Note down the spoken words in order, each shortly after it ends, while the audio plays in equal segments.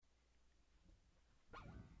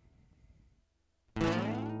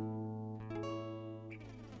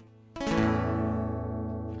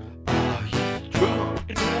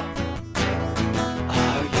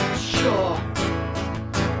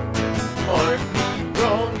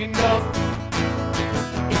long enough.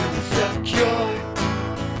 Insecure,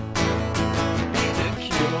 be the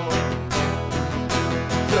cure,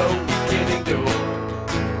 so we can endure.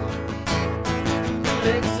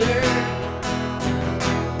 Fixer,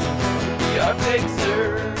 we are fixer.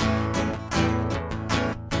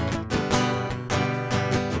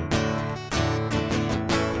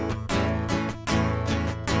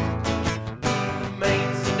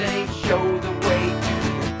 Mainstay, show the way to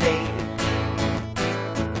the day-to-day.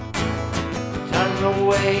 Turn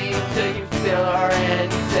away till you feel our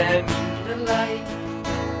hands and the light.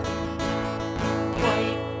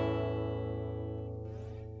 White.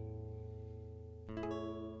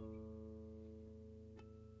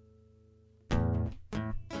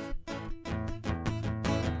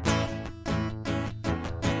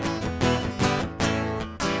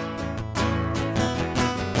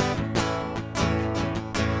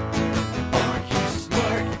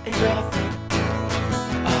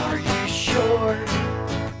 Are you sure?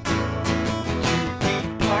 To be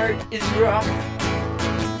part is rough,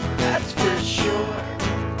 that's for sure.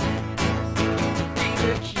 Be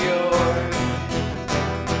the cure,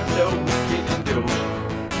 so we can endure.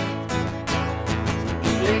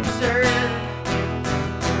 Fixer,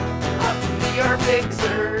 I'll be our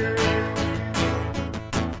fixer.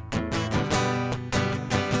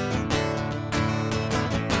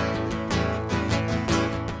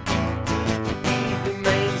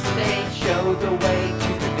 The way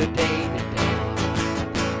to the day-to-day.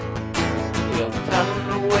 We'll tunnel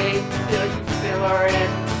away till you feel our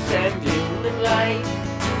ends and in the light.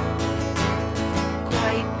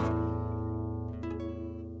 Quite.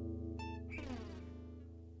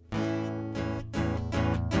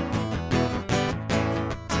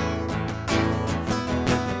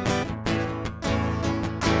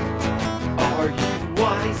 Are you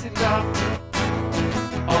wise enough?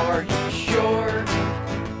 Are you sure?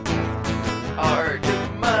 Our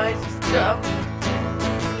demise is tough.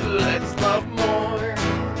 Let's love more.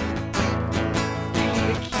 Be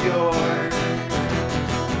the cure,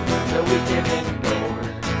 so we can endure.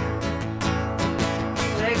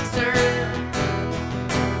 Fixer,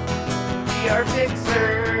 be our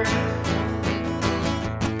fixer.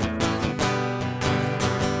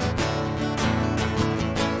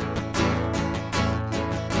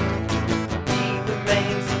 Be the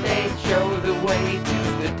mainstay, show the way to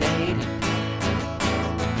the day-to-day.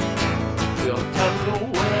 We'll tunnel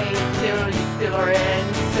away till you feel our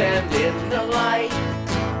ends and in the light.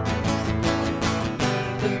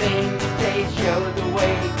 The mainstay, show the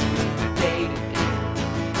way to the day-to-day.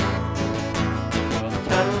 We'll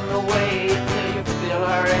tunnel away till you feel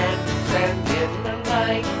our ends and in the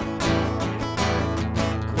light.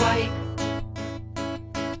 Quite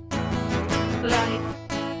light.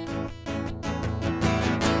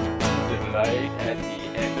 The light at the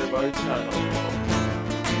end of our tunnel.